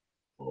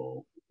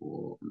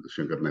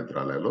శంకర్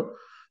నేత్రాలయలో.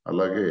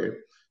 అలాగే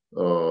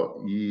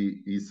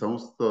ఈ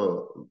సంస్థ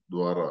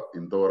ద్వారా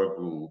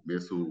ఇంతవరకు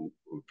మేసు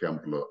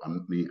క్యాంపులో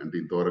అంటే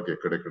ఇంతవరకు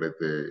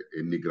ఎక్కడెక్కడైతే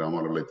ఎన్ని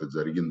గ్రామాలలో అయితే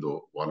జరిగిందో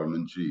వాళ్ళ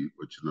నుంచి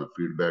వచ్చిన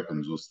ఫీడ్బ్యాక్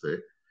చూస్తే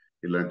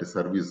ఇలాంటి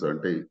సర్వీస్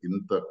అంటే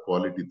ఇంత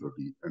క్వాలిటీ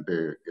తోటి అంటే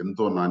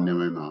ఎంతో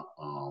నాణ్యమైన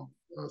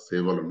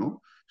సేవలను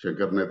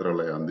శంకర్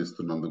నేత్రాలయ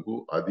అందిస్తున్నందుకు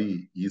అది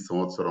ఈ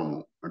సంవత్సరం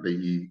అంటే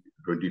ఈ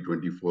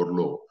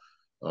 2024లో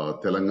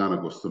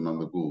తెలంగాణకు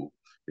వస్తున్నందుకు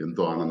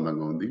ఎంతో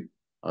ఆనందంగా ఉంది.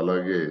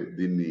 అలాగే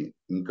దీన్ని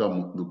ఇంకా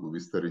ముందుకు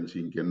విస్తరించి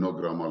ఇంకెన్నో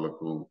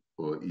గ్రామాలకు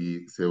ఈ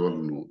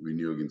సేవలను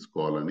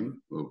వినియోగించుకోవాలని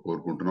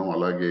కోరుకుంటున్నాం.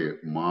 అలాగే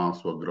మా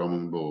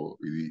స్వగ్రామంలో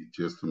ఇది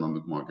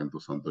చేస్తున్నందుకు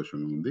మాకెంతో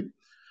సంతోషంగా ఉంది.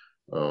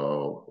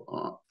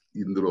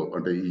 ఇందులో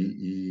అంటే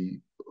ఈ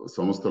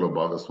సంస్థలో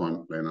భాగస్వామి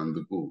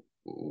అయినందుకు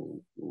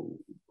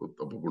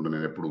తప్పకుండా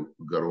నేను ఎప్పుడు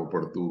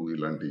గర్వపడుతూ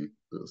ఇలాంటి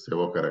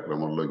సేవా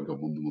కార్యక్రమాల్లో ఇంకా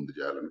ముందు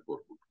చేయాలని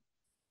కోరుకుంటున్నాను.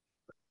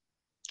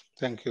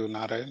 Thank you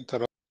Narayan.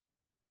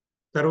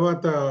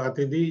 తర్వాత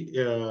అతిథి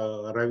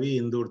Ravi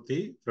Indurthi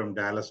from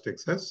Dallas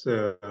Texas.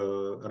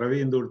 Ravi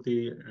Indurthi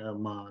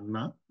మా అన్న,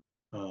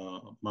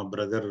 మా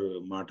బ్రదర్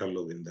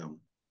మాటల్లో విందాం.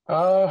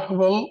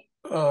 Well,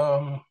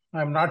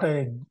 I'm not a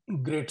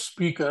great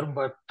speaker,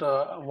 but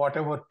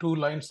whatever 2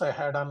 lines I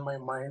had on my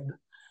mind,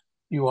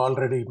 you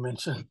already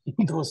mentioned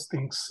those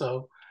things. So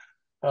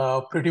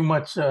pretty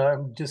much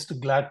I'm just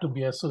glad to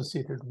be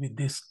associated with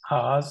this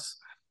cause.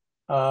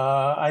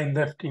 I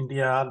left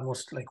India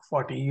almost like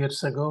 40 years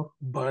ago,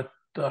 but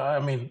I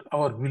mean,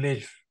 our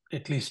village,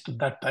 at least at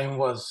that time,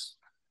 was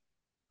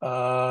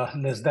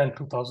less than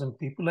 2,000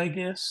 people, I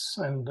guess.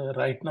 And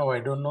right now,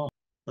 I don't know.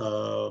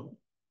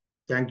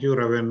 Thank you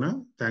Raveena,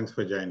 thanks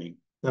for joining.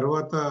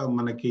 తర్వాత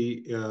మనకి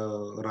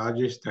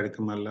Rajesh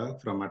Tadikamalla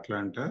from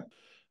Atlanta.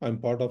 I'm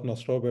part of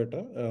నస్ట్రాపేట.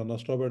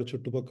 నస్ట్రాపేట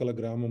చుట్టుపక్కల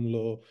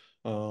గ్రామంలో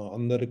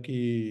అందరికీ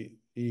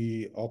ఈ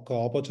ఒక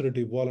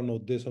opportunity ఇవ్వాలన్న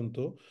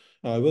ఉద్దేశంతో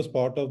I was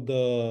part of the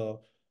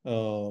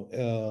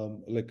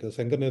like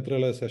Sankara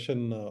Nethralaya session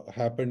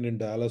happened in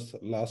Dallas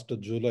last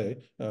July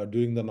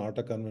during the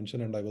NATA convention,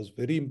 and I was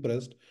very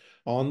impressed.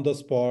 On the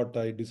spot,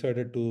 I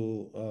decided to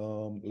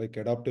like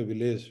adopt a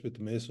village with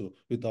MESU,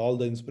 with all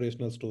the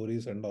inspirational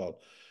stories and all.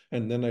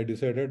 And then I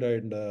decided,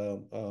 and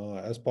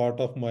as part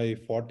of my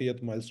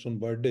 40th milestone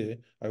birthday,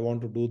 I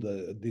want to do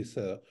this.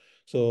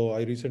 So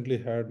I recently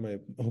had my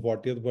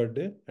 40th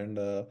birthday, and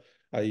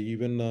I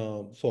even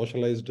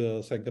socialized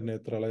Sankara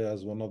Nethralaya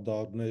as one of the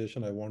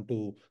organization I want to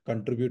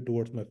contribute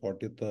towards my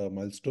 40th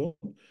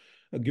milestone.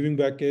 Giving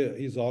back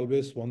is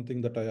always one thing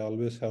that I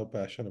always have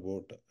passion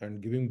about, and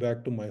giving back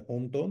to my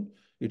hometown,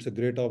 it's a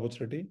great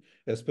opportunity,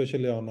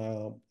 especially on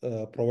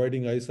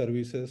providing eye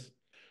services.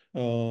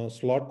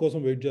 Slot కోసం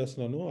wait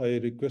చేస్తున్నాను. I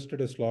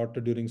requested a slot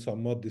during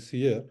summer this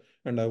year,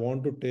 and I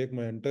want to take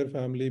my entire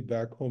family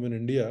back home in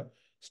India,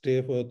 stay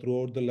for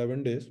throughout the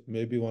 11 days,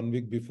 maybe 1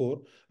 week before.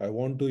 I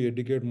want to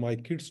educate my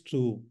kids to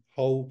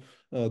how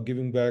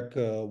giving back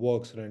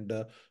works, and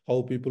how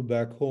people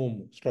back home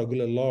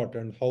struggle a lot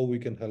and how we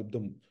can help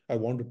them. I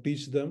want to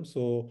teach them.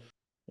 So,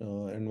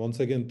 and once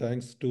again,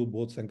 thanks to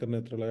both Sankara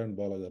Nethralaya and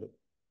Bala garu.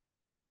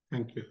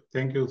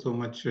 Thank you so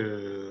much,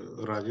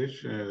 Rajesh.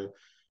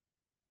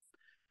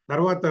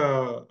 తర్వాత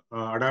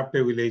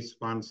adaptive village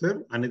sponsor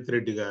Anith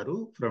Reddy గారు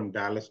from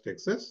Dallas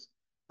Texas.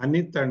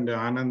 Anith and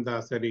Anand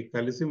ఆసరి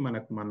కలిసి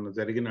మన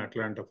జరిగిన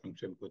Atlanta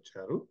ఫంక్షన్కి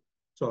వచ్చారు.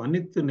 So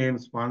Anith నేను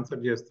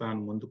sponsor చేస్తాను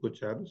ముందుకు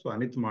వచ్చారు. సో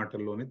అనిత్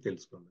మాటల్లోనే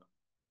తెలుసుకుందాం.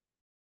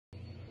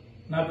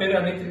 నా పేరు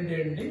అనిత్ రెడ్డి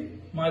అండి.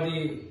 మాది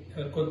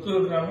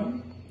కొత్తూరు గ్రామం,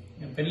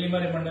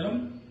 పెళ్లిమరి మండలం,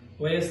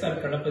 వైఎస్ఆర్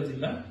కడప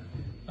జిల్లా.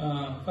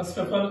 ఫస్ట్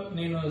ఆఫ్ ఆల్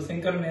నేను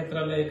శంకర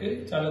నేత్రాలయకి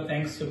చాలా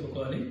థ్యాంక్స్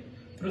చెప్పుకోవాలి.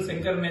 త్రూ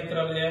శంకర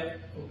నేత్రాలయ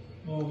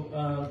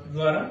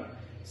ద్వారా,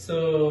 సో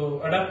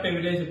అడాప్ట్ ఏ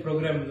విలేజ్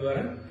ప్రోగ్రామ్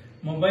ద్వారా,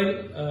 మొబైల్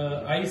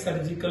ఐ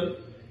సర్జికల్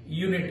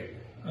యూనిట్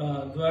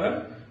ద్వారా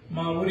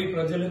మా ఊరి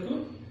ప్రజలకు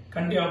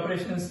కంటి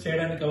ఆపరేషన్స్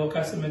చేయడానికి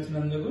అవకాశం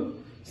ఇచ్చినందుకు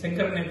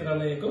శంకర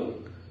నేత్రాలయకు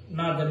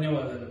నా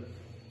ధన్యవాదాలు.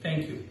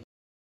 Thank you.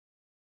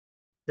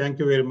 Thank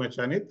you very much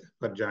Anith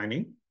for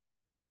joining.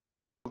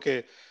 Okay,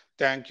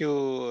 thank you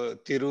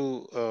తిరు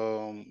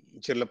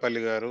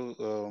చిర్లపల్లి గారు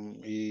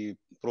ఈ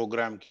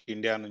ప్రోగ్రామ్కి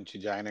ఇండియా నుంచి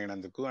జాయిన్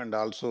అయినందుకు, అండ్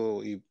ఆల్సో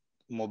ఈ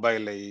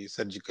mobile I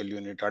surgical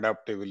unit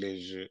adaptive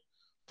village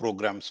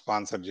programme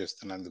sponsor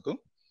చేస్తున్నందుకు.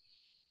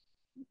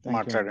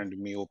 మాట్లాడండి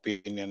మీ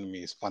ఒపీనియన్,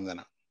 మీ స్పందన.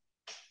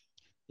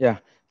 యా,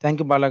 థ్యాంక్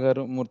యూ బాలా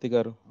గారు, మూర్తి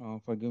గారు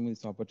for giving me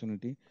this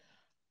opportunity.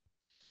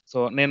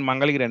 So నేను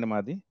మంగళగిరి అండి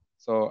మాది.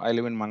 So I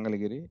live in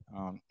Mangalagiri.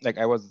 Like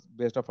I was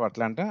based of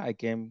Atlanta. I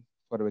came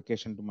for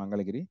vacation to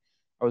Mangalagiri.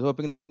 I was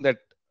hoping that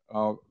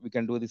we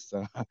can do this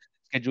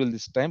schedule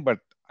this time,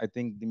 but I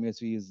think the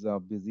MESU is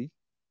busy.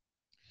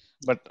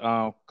 But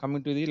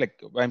coming to the, like,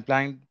 I'm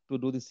planning to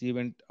do this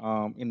event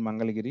in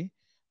Mangalagiri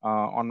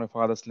on my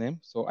father's name.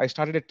 So I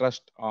started a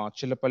trust,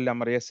 Chillapalli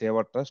Amaraya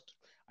Seva Trust.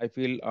 I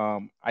feel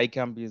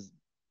iCamp is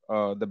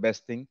the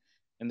best thing.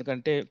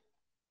 ఎందుకంటే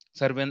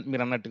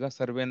మీరు అన్నట్టుగా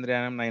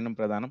సర్వేంద్రియానం నయనం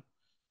ప్రధానం.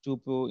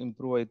 చూపు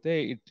improve అయితే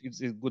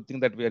it's good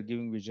thing that we are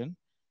giving vision,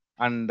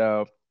 and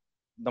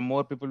the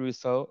more people we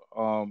serve,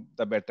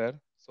 the better.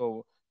 So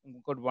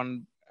one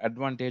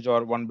advantage or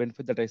one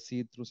benefit that I see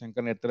through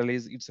Sankara Nethralaya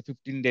is it's a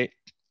 15-day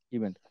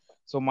event.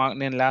 So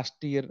నేను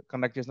last year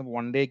conduct చేసినప్పుడు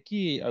 1 day కి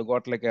I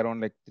got like around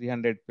like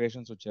 300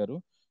 patients వచ్చారు.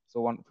 So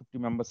 150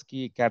 members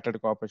కి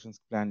cataract operations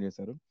plan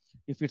చేశారు.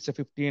 If it's a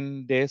 15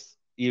 days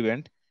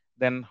event,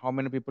 then how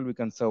many people we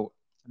can serve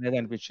అనేది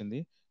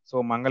అనిపించింది. So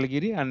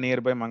Mangalagiri and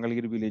nearby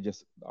Mangalagiri villages,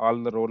 all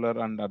the rural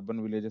and urban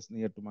villages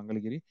near to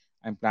Mangalagiri,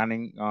 I'm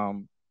planning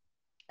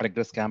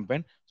rigorous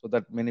campaign so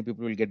that many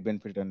people will get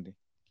benefit. And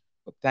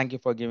so thank you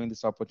for giving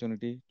this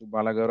opportunity to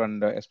Bala garu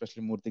and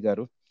especially Murthy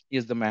garu. He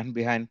is the man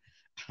behind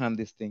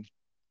this thing.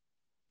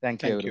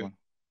 Thank you everyone.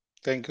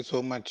 Thank you so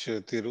much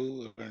Thiru,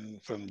 and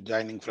from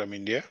joining from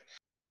India.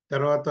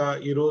 తర్వాత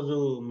ఈరోజు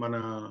మన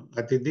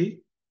అతిథి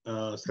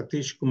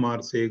Satish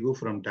Kumar సేగు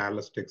from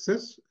Dallas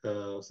Texas.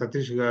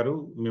 Satish గారు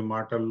మీ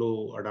మాటల్లో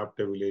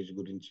adaptive village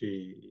గురించి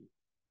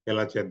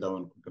ఎలా చేద్దాం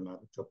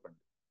అనుకుంటున్నారు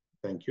చెప్పండి.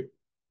 Thank you.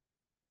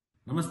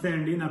 నమస్తే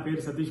అండి, నా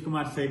పేరు సతీష్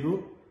కుమార్ సేగు.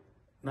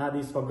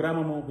 నాది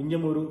స్వగ్రామము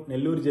వింజమూరు,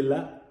 నెల్లూరు జిల్లా.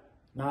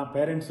 నా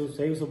పేరెంట్స్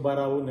సేగు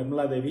సుబ్బారావు,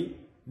 నిర్మలాదేవి.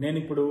 నేను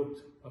ఇప్పుడు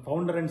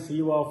founder and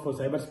CEO of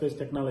cyber space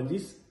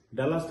technologies,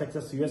 Dallas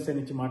Texas, USA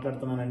నుంచి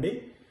మాట్లాడుతున్నానండి.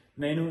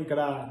 నేను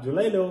ఇక్కడ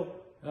జూలైలో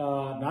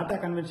నాటా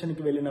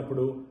కన్వెన్షన్కి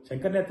వెళ్ళినప్పుడు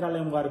శంకర్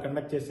నేత్రాలయం వారు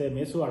కండక్ట్ చేసే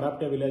మేసు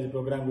అడాప్టివ్ విలేజ్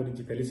ప్రోగ్రామ్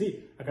గురించి తెలిసి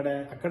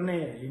అక్కడనే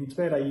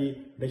ఇన్స్పైర్ అయ్యి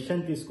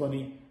డెసిషన్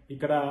తీసుకొని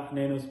ఇక్కడ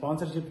నేను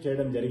స్పాన్సర్షిప్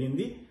చేయడం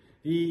జరిగింది.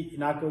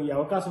 నాకు ఈ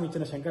అవకాశం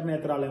ఇచ్చిన శంకర్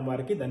నేత్రాలయం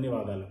వారికి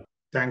ధన్యవాదాలు.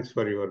 Thanks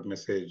for your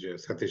message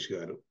Satish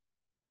గారు.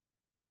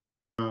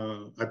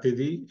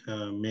 అతిథి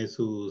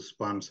మేసు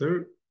స్పాన్సర్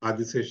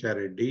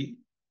ఆదిశేషారెడ్డి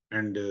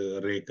అండ్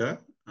రేఖ.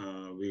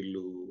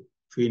 వీళ్ళు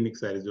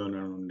ఫీనిక్స్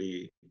అరిజోనా నుండి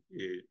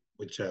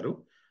వచ్చారు.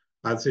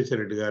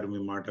 ఆదిశేషారెడ్డి గారు మీ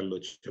మాటల్లో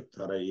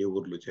చెప్తారా, ఏ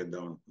ఊర్లో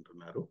చేద్దాం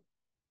అనుకుంటున్నారు?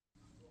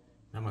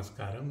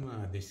 నమస్కారం,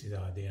 దిస్ ఇస్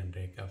ఆది and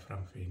Rekha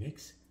from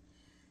Phoenix.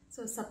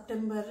 So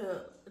September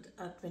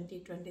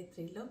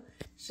 2023లో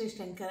Shri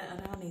Shankara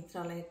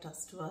Netralaya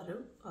trust వారు,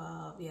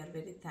 we are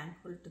very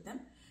thankful to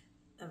them,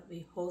 we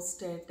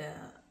hosted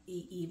ఈ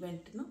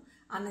ఈవెంట్ను.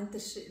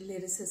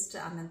 లిరిసిస్ట్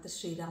అనంత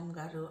శ్రీరామ్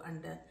గారు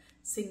అండ్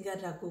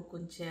సింగర్ రఘు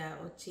కుంచె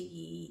వచ్చి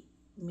ఈ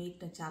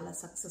మీట్ను చాలా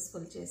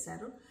సక్సెస్ఫుల్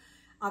చేశారు.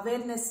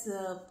 అవేర్నెస్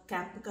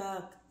క్యాంప్గా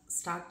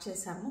స్టార్ట్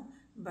చేశాము,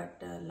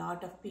 but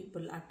lot of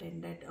people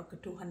attended. ఒక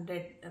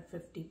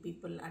 250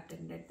 people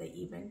attended the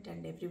event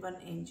and everyone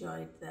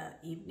enjoyed the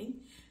evening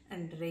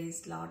and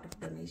raised lot of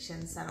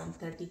donations, around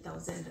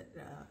 30,000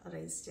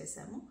 raise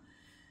చేశాము.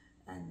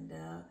 And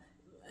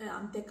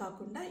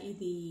అంతేకాకుండా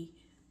ఇది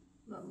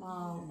మా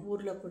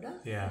ఊర్లో కూడా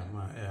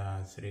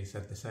శ్రీ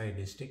సత్యసాయి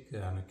డిస్టిక్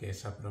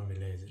కేసాపురం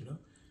విలేజ్లో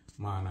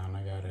మా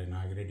నాన్నగారు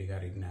నాగిరెడ్డి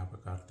గారి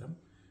జ్ఞాపకార్థం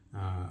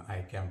ఐ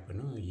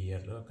క్యాంప్ను ఈ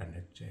ఇయర్లో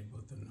కండక్ట్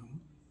చేయబోతున్నాము.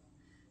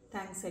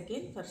 Thanks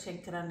again for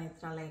Sankara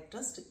Nethralaya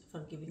Trust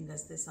for giving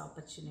us this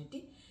opportunity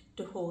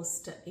to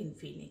host in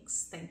Phoenix.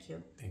 Thank you.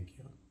 Thank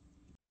you.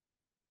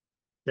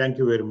 Thank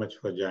you very much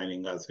for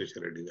joining us,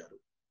 Reddy garu.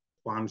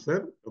 Sponsor,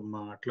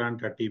 మా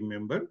Atlanta team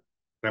member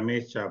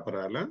Ramesh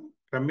Chaparala.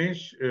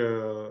 Ramesh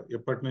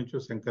ఎప్పటి నుంచో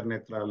శంకర్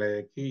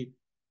నేత్రాలయకి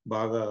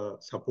బాగా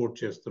support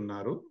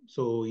చేస్తున్నారు.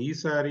 So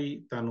ఈసారి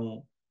తను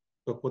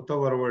ఒక కొత్త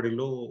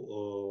వరవడిలో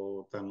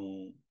తను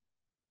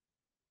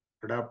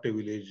అడాప్టివ్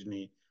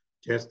విలేజ్ని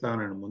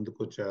చేస్తానని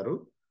ముందుకొచ్చారు.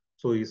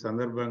 సో ఈ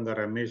సందర్భంగా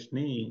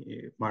రమేష్ని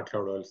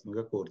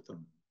మాట్లాడవలసిందిగా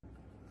కోరుతున్నాను.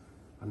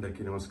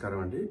 అందరికీ నమస్కారం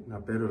అండి. నా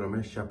పేరు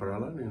రమేష్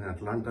చాపరాల. నేను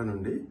అట్లాంటా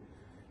నుండి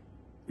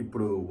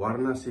ఇప్పుడు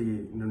వారణాసి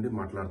నుండి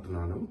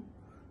మాట్లాడుతున్నాను.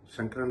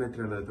 శంకర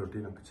నేత్రాలయతోటి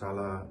నాకు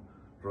చాలా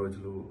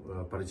రోజులు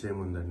పరిచయం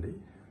ఉందండి.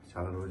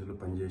 చాలా రోజులు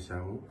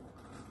పనిచేశాము.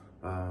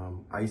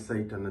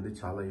 ఐసైట్ అన్నది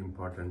చాలా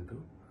ఇంపార్టెంట్.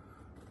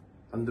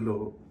 అందులో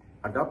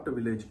అడాప్ట్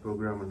విలేజ్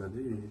ప్రోగ్రామ్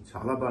అన్నది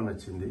చాలా బాగా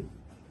నచ్చింది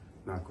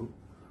నాకు.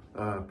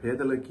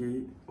 పేదలకి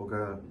ఒక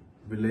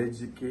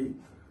విలేజ్కి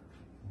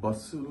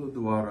బస్సుల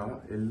ద్వారా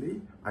వెళ్ళి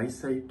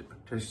ఐసైట్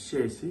టెస్ట్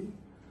చేసి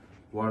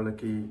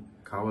వాళ్ళకి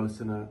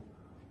కావలసిన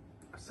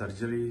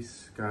సర్జరీస్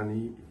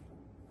కానీ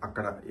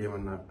అక్కడ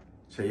ఏమన్నా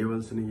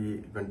చేయవలసినవి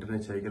వెంటనే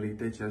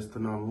చేయగలిగితే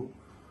చేస్తున్నాము,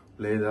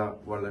 లేదా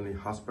వాళ్ళని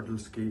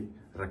హాస్పిటల్స్కి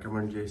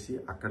రికమెండ్ చేసి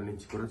అక్కడి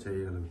నుంచి కూడా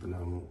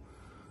చేయగలుగుతున్నాము.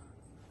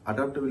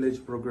 అడాప్ట్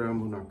విలేజ్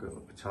ప్రోగ్రాము నాకు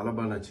చాలా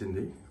బాగా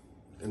నచ్చింది.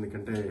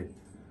 ఎందుకంటే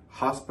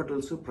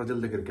హాస్పిటల్స్ ప్రజల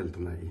దగ్గరికి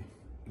వెళ్తున్నాయి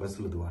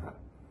బస్సుల ద్వారా.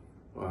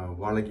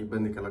 వాళ్ళకి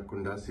ఇబ్బంది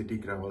కలగకుండా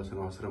సిటీకి రావాల్సిన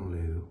అవసరం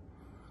లేదు.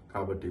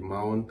 కాబట్టి మా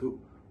వంతు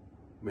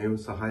మేము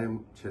సహాయం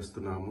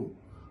చేస్తున్నాము.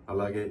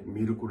 అలాగే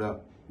మీరు కూడా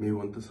మీ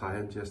వంతు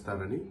సహాయం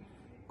చేస్తారని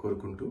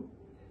కోరుకుంటూ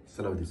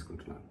సెలవు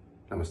తీసుకుంటున్నాను.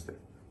 నమస్తే.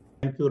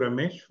 Thank you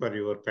Ramesh for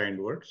your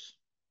kind words.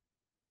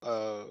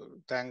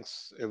 Thanks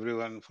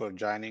everyone for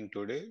joining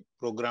today.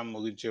 Programme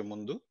ముగించే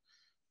ముందు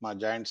మా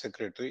జాయింట్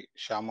సెక్రటరీ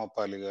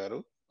శ్యామపాలి గారు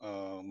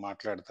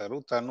మాట్లాడతారు.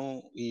 తను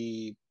ఈ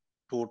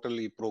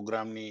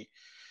ప్రోగ్రామ్ ని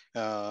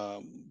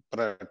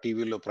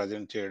టీవీలో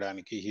ప్రజెంట్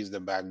చేయడానికి he's the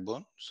back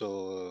bone. So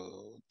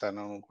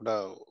తను కూడా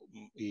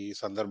ఈ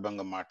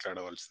సందర్భంగా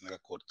మాట్లాడవలసిందిగా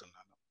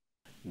కోరుతున్నాను.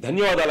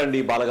 ధన్యవాదాలండి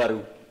బాలగారు.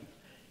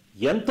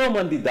 ఎంతో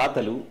మంది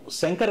దాతలు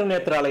శంకర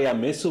నేత్రాలయ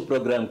మేసు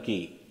ప్రోగ్రాంకి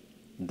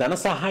ధన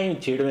సహాయం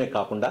చేయడమే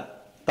కాకుండా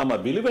తమ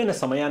విలువైన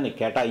సమయాన్ని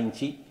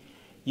కేటాయించి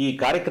ఈ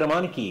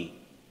కార్యక్రమానికి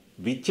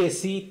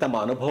విచ్చేసి తమ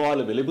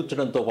అనుభవాలు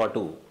వెలిబుచ్చడంతో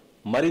పాటు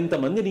మరింత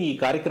మందిని ఈ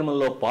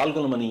కార్యక్రమంలో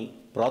పాల్గొనమని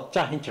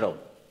ప్రోత్సహించడం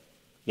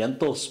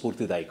ఎంతో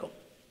స్ఫూర్తిదాయకం.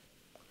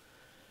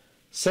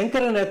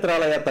 శంకర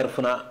నేత్రాలయ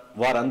తరఫున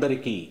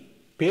వారందరికీ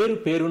పేరు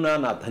పేరున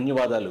నా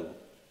ధన్యవాదాలు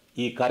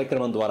ఈ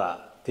కార్యక్రమం ద్వారా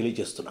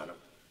తెలియజేస్తున్నాను.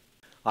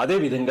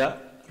 అదేవిధంగా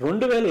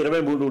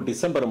 2023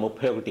 డిసెంబర్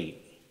 31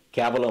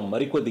 కేవలం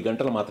మరికొద్ది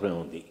గంటలు మాత్రమే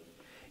ఉంది.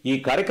 ఈ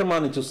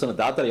కార్యక్రమాన్ని చూస్తున్న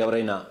దాతలు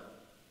ఎవరైనా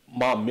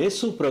మా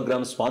మేసు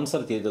ప్రోగ్రాం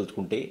స్పాన్సర్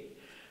చేయదలుచుకుంటే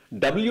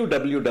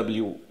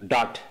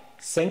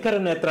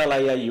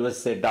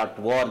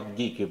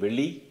www.sankaranatralaya.usa.orgకి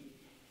వెళ్ళి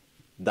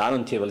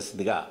దానం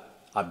చేయవలసిందిగా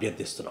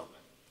అభ్యర్థిస్తున్నాం.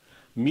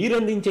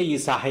 మీరందించే ఈ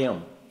సహాయం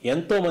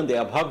ఎంతోమంది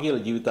అభాగ్యుల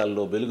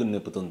జీవితాల్లో వెలుగు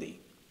నింపుతుంది.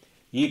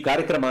 ఈ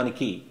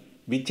కార్యక్రమానికి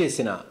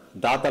విచ్చేసిన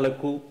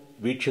దాతలకు,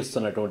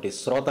 వీక్షిస్తున్నటువంటి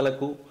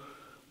శ్రోతలకు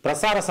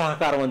ప్రసార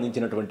సహకారం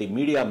అందించినటువంటి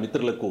మీడియా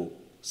మిత్రులకు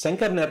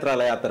శంకర్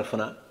నేత్రాలయ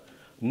తరఫున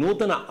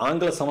నూతన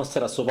ఆంగ్ల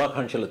సంవత్సర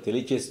శుభాకాంక్షలు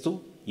తెలియజేస్తూ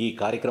ఈ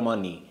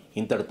కార్యక్రమాన్ని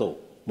ఇంతటితో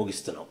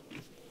ముగిస్తున్నాం.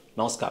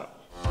 నమస్కారం.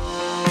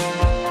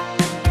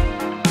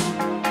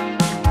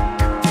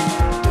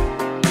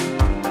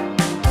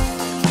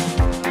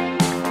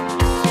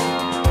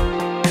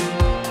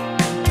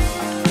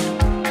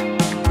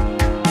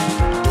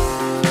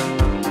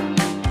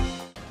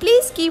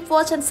 Please keep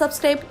watch and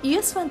subscribe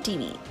US1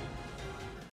 TV.